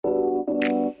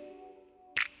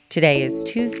Today is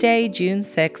Tuesday, June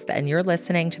 6th, and you're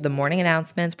listening to the Morning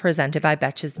Announcements presented by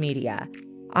Betches Media.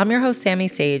 I'm your host, Sammy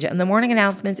Sage, and the Morning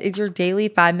Announcements is your daily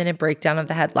 5-minute breakdown of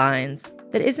the headlines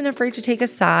that isn't afraid to take a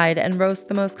side and roast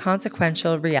the most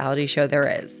consequential reality show there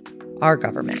is, our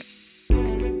government.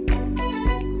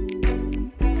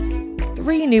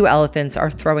 3 new elephants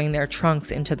are throwing their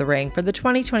trunks into the ring for the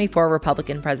 2024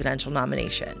 Republican presidential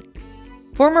nomination.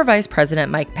 Former Vice President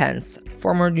Mike Pence,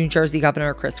 former New Jersey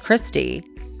Governor Chris Christie,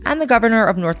 and the governor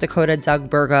of North Dakota, Doug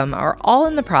Burgum, are all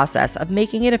in the process of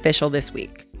making it official this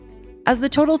week. As the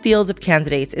total field of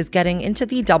candidates is getting into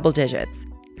the double digits,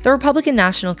 the Republican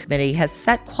National Committee has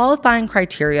set qualifying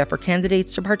criteria for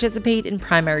candidates to participate in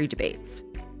primary debates.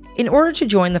 In order to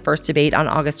join the first debate on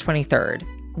August 23rd,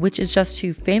 which is just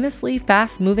 2 famously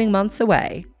fast-moving months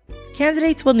away,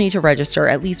 candidates will need to register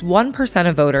at least 1%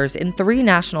 of voters in 3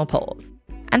 national polls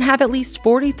and have at least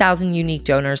 40,000 unique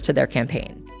donors to their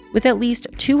campaign, with at least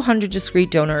 200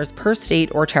 discrete donors per state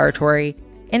or territory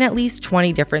in at least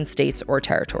 20 different states or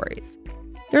territories.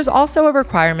 There's also a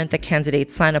requirement that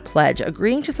candidates sign a pledge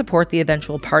agreeing to support the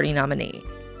eventual party nominee.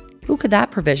 Who could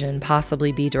that provision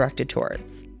possibly be directed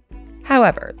towards?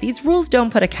 However, these rules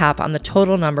don't put a cap on the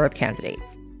total number of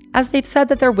candidates, as they've said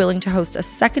that they're willing to host a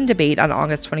second debate on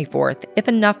August 24th if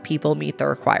enough people meet the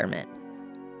requirement.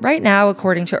 Right now,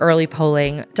 according to early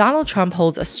polling, Donald Trump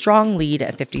holds a strong lead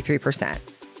at 53%,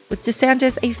 with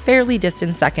DeSantis a fairly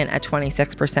distant second at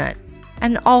 26%,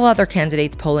 and all other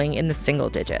candidates polling in the single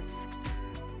digits.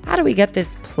 How do we get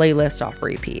this playlist off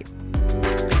repeat?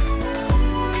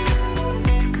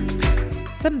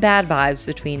 Some bad vibes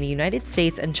between the United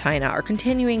States and China are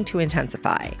continuing to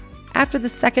intensify after the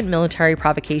second military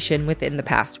provocation within the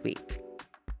past week.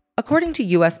 According to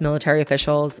U.S. military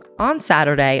officials, on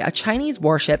Saturday, a Chinese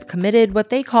warship committed what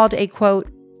they called a, quote,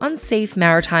 unsafe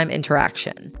maritime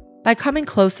interaction by coming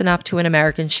close enough to an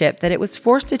American ship that it was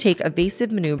forced to take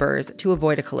evasive maneuvers to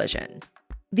avoid a collision.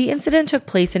 The incident took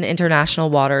place in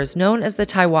international waters known as the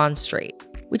Taiwan Strait,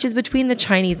 which is between the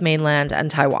Chinese mainland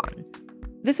and Taiwan.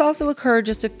 This also occurred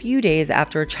just a few days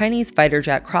after a Chinese fighter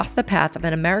jet crossed the path of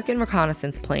an American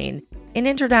reconnaissance plane in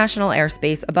international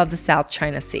airspace above the South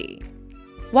China Sea.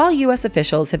 While U.S.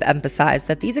 officials have emphasized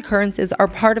that these occurrences are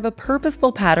part of a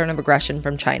purposeful pattern of aggression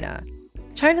from China,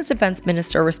 China's defense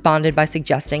minister responded by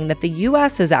suggesting that the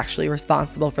U.S. is actually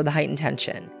responsible for the heightened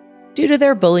tension due to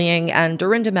their bullying and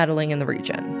Dorinda meddling in the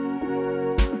region.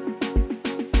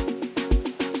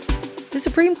 The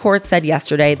Supreme Court said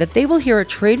yesterday that they will hear a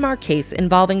trademark case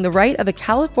involving the right of a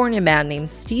California man named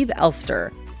Steve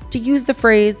Elster to use the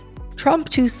phrase, "Trump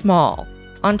too small,"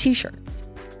 on t-shirts,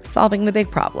 solving the big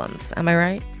problems, am I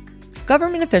right?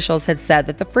 Government officials had said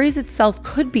that the phrase itself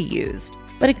could be used,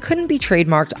 but it couldn't be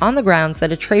trademarked on the grounds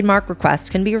that a trademark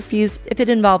request can be refused if it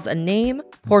involves a name,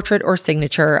 portrait, or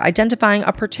signature identifying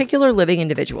a particular living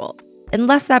individual,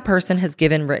 unless that person has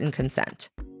given written consent.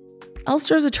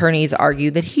 Elster's attorneys argue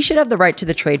that he should have the right to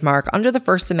the trademark under the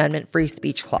First Amendment free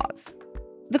speech clause.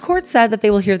 The court said that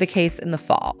they will hear the case in the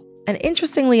fall, and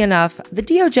interestingly enough, the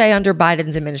DOJ under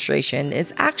Biden's administration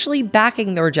is actually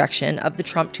backing the rejection of the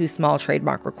Trump too small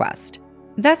trademark request.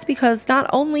 That's because not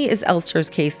only is Elster's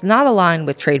case not aligned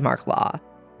with trademark law,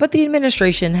 but the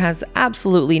administration has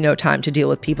absolutely no time to deal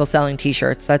with people selling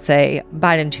t-shirts that say,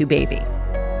 "Biden too baby."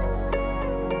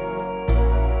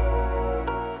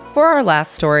 For our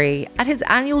last story, at his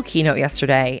annual keynote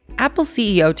yesterday, Apple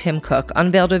CEO Tim Cook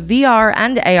unveiled a VR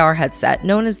and AR headset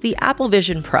known as the Apple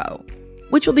Vision Pro,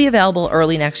 which will be available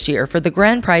early next year for the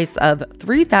grand price of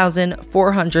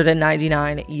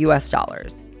 $3,499 US.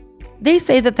 They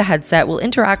say that the headset will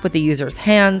interact with the user's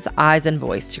hands, eyes, and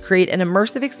voice to create an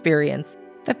immersive experience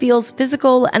that feels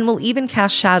physical and will even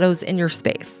cast shadows in your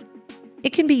space.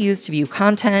 It can be used to view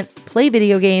content, play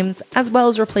video games, as well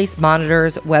as replace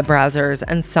monitors, web browsers,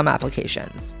 and some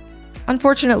applications.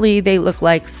 Unfortunately, they look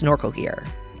like snorkel gear,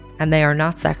 and they are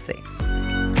not sexy.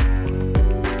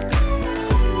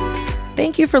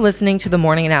 Thank you for listening to the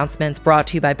Morning Announcements brought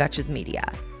to you by Betches Media.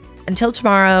 Until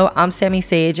tomorrow, I'm Sammy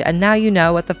Sage, and now you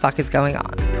know what the fuck is going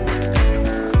on.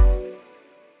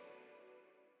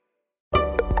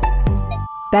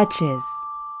 Betches.